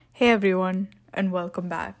Hey everyone, and welcome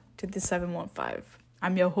back to the 715.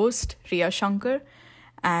 I'm your host, Riya Shankar,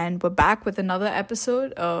 and we're back with another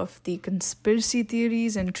episode of the conspiracy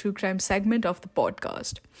theories and true crime segment of the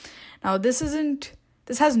podcast. Now, this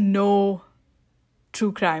has no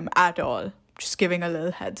true crime at all, just giving a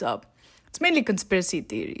little heads up. It's mainly conspiracy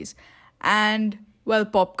theories and, well,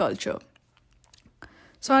 pop culture.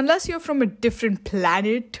 So, unless you're from a different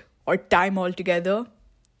planet or time altogether,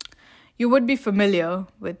 you would be familiar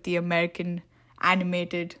with the American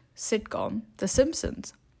animated sitcom, The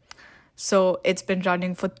Simpsons. So it's been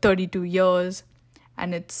running for 32 years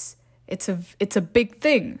and it's a big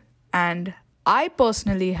thing. And I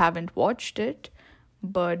personally haven't watched it,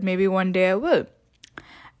 but maybe one day I will.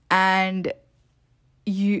 And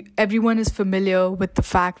everyone is familiar with the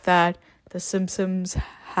fact that The Simpsons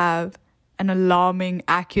have an alarming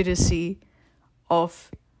accuracy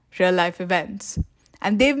of real life events.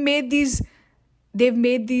 And they've made these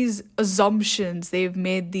assumptions, they've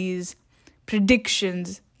made these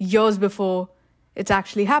predictions years before it's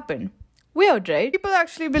actually happened. Weird, right? People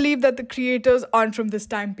actually believe that the creators aren't from this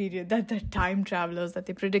time period, that they're time travelers, that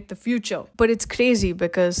they predict the future. But it's crazy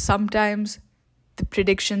because sometimes the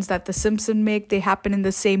predictions that the Simpsons make, they happen in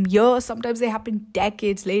the same year. Sometimes they happen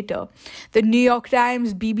decades later. The New York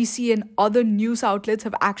Times, BBC, and other news outlets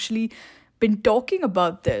have actually been talking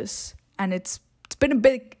about this. And it's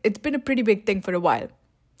been a pretty big thing for a while.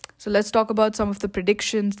 So let's talk about some of the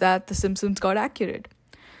predictions that the Simpsons got accurate.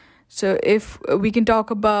 So if we can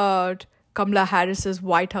talk about Kamala Harris's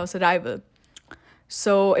White House arrival.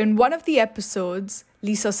 So in one of the episodes,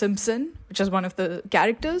 Lisa Simpson, which is one of the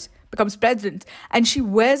characters, becomes president. And she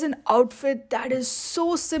wears an outfit that is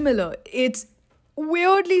so similar. It's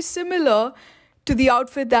weirdly similar to the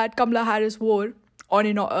outfit that Kamala Harris wore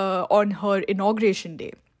on her inauguration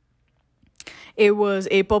day. It was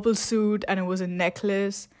a purple suit and it was a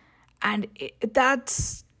necklace, and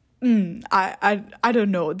I don't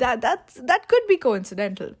know, that could be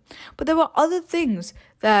coincidental, but there were other things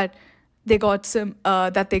that they got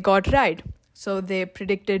right. So they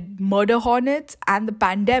predicted murder hornets and the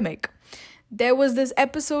pandemic. There was this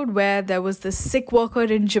episode where there was this sick worker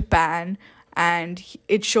in Japan, and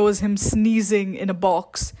it shows him sneezing in a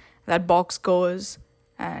box. That box goes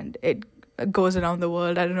and it goes around the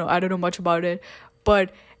world. I don't know much about it,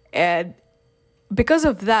 but because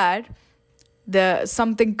of that,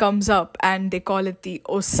 something comes up and they call it the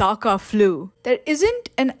Osaka flu. There isn't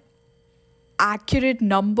an accurate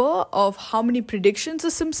number of how many predictions the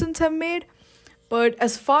Simpsons have made, but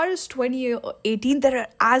as far as 2018, there are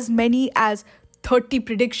as many as 30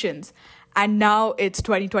 predictions. And now it's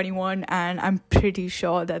 2021, and I'm pretty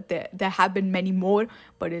sure that there have been many more,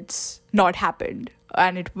 but it's not happened.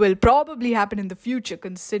 And it will probably happen in the future,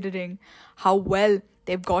 considering how well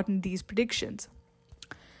they've gotten these predictions.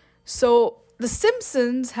 So the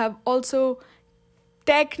Simpsons have also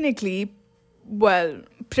technically,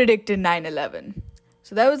 predicted 9/11.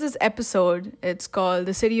 So there was this episode, it's called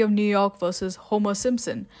The City of New York versus Homer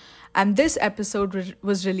Simpson. And this episode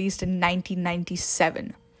was released in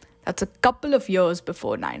 1997. That's a couple of years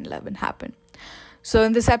before 9/11 happened. So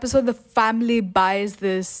in this episode, the family buys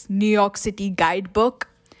this New York City guidebook,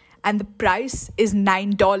 and the price is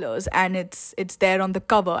 $9, and it's there on the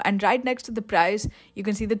cover. And right next to the price, you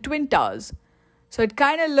can see the Twin Towers. So it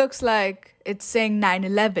kind of looks like it's saying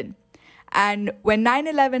 9/11. And when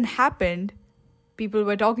 9/11 happened, people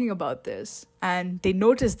were talking about this, and they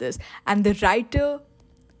noticed this. And the writer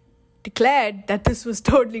declared that this was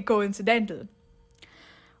totally coincidental.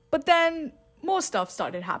 But then more stuff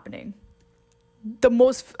started happening.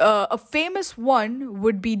 A famous one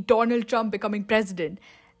would be Donald Trump becoming president.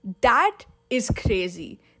 That is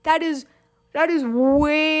crazy. That is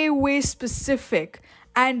way, way specific.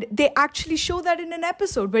 And they actually show that in an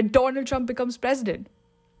episode when Donald Trump becomes president.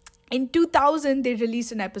 In 2000, they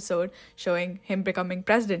released an episode showing him becoming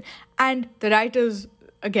president. And the writers,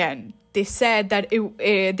 again, they said that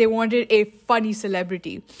they wanted a funny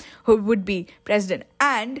celebrity who would be president.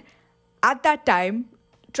 And at that time,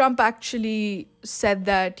 Trump actually said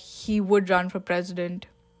that he would run for president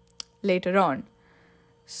later on.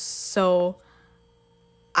 So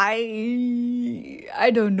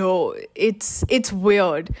I don't know. It's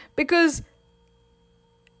weird because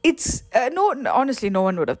honestly, no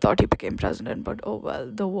one would have thought he became president, but oh well,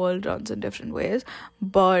 the world runs in different ways.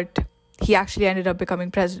 But he actually ended up becoming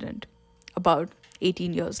president about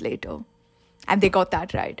 18 years later, and they got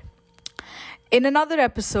that right. In another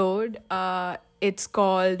episode, it's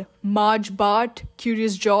called Marge Bart,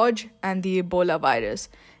 Curious George, and the Ebola virus.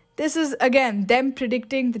 This is, again, them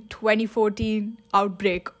predicting the 2014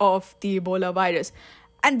 outbreak of the Ebola virus.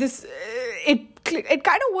 And it it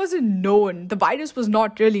kind of wasn't known. The virus was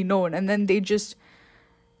not really known. And then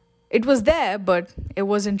it was there, but it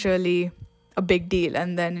wasn't really a big deal.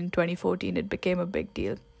 And then in 2014, it became a big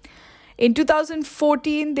deal. In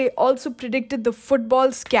 2014, they also predicted the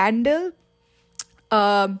football scandal.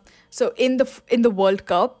 So in the World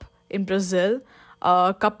Cup in Brazil,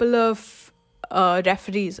 a couple of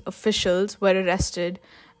referees, officials were arrested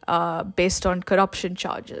based on corruption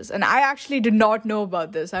charges. And I actually did not know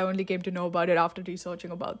about this. I only came to know about it after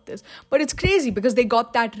researching about this. But it's crazy because they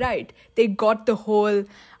got that right. They got the whole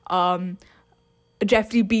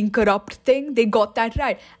referee being corrupt thing. They got that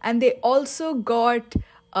right. And they also got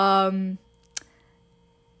the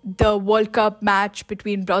World Cup match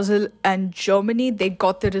between Brazil and Germany. They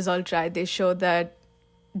got the result right. They showed that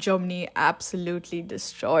Germany absolutely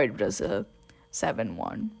destroyed Brazil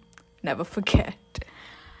 7-1. Never forget.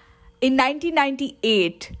 In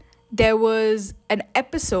 1998, there was an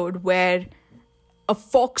episode where a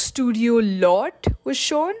Fox Studio lot was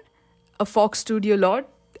shown. A Fox Studio lot.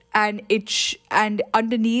 And and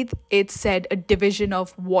underneath it said a division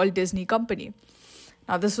of Walt Disney Company.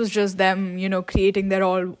 Now, this was just them, creating their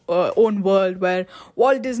own world where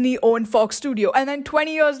Walt Disney owned Fox Studio. And then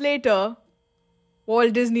 20 years later,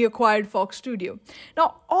 Walt Disney acquired Fox Studio.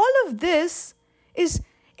 Now, all of this is,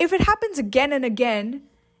 if it happens again and again,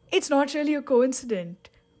 it's not really a coincidence.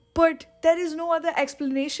 But there is no other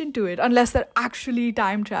explanation to it unless they're actually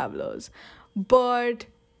time travelers. But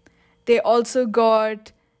they also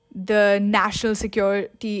got the National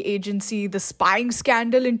Security Agency, the spying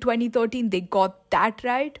scandal in 2013. They got that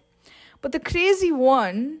right. But the crazy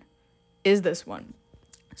one is this one.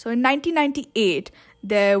 So in 1998,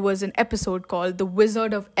 there was an episode called The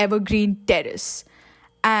Wizard of Evergreen Terrace.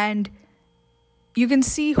 And you can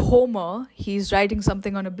see Homer, he's writing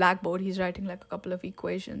something on a blackboard. He's writing like a couple of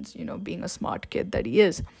equations, being a smart kid that he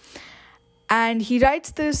is. And he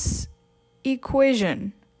writes this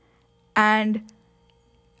equation. And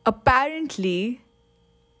apparently,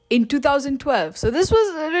 in 2012, so this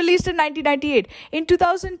was released in 1998. In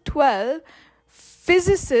 2012,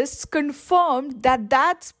 physicists confirmed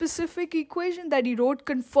that specific equation that he wrote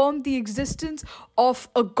confirmed the existence of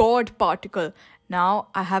a God particle. Now,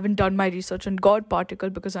 I haven't done my research on God particle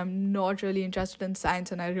because I'm not really interested in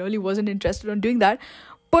science and I really wasn't interested in doing that.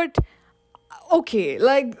 But, okay,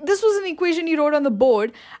 this was an equation he wrote on the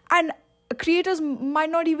board and creators might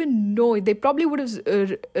not even know. They probably would have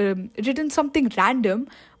written something random,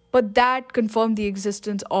 but that confirmed the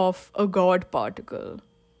existence of a God particle.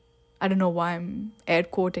 I don't know why I'm air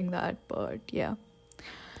quoting that, but yeah.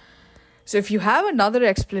 So if you have another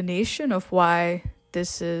explanation of why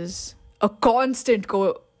this is a constant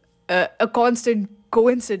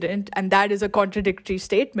coincidence, and that is a contradictory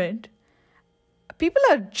statement, people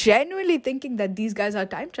are genuinely thinking that these guys are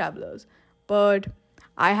time travelers. But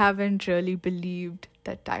I haven't really believed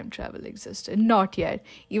that time travel existed. Not yet.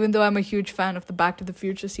 Even though I'm a huge fan of the Back to the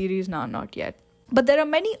Future series, not yet. But there are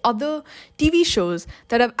many other TV shows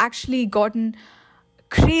that have actually gotten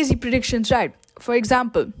crazy predictions right. For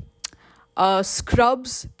example,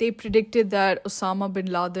 Scrubs, they predicted that Osama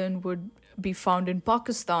bin Laden would be found in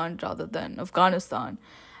Pakistan rather than Afghanistan.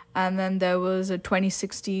 And then there was a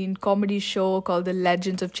 2016 comedy show called The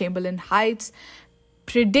Legends of Chamberlain Heights,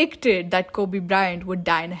 predicted that Kobe Bryant would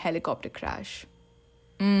die in a helicopter crash.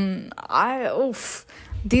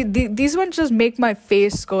 These ones just make my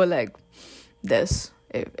face go like this.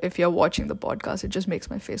 If you're watching the podcast, it just makes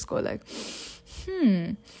my face go like,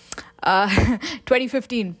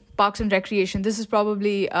 2015, Parks and Recreation. This is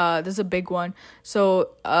probably, this is a big one. So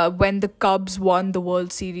when the Cubs won the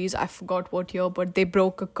World Series, I forgot what year, but they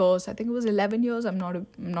broke a curse. I think it was 11 years. I'm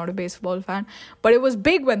not a baseball fan, but it was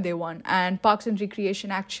big when they won. And Parks and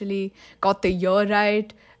Recreation actually got the year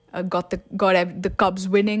right, got the Cubs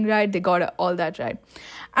winning right. They got all that right.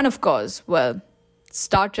 And of course, well,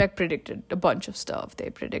 Star Trek predicted a bunch of stuff. They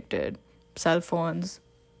predicted cell phones,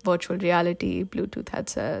 virtual reality, Bluetooth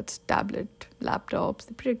headsets, tablet, laptops.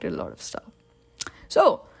 They predicted a lot of stuff.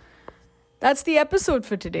 So, that's the episode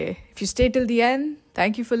for today. If you stay till the end,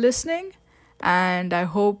 thank you for listening. And I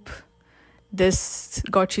hope this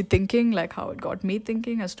got you thinking, like how it got me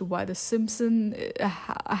thinking as to why the Simpsons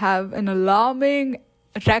have an alarming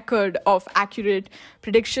record of accurate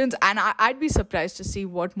predictions. And I'd be surprised to see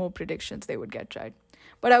what more predictions they would get right.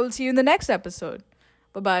 But I will see you in the next episode.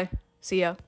 Bye-bye. See ya.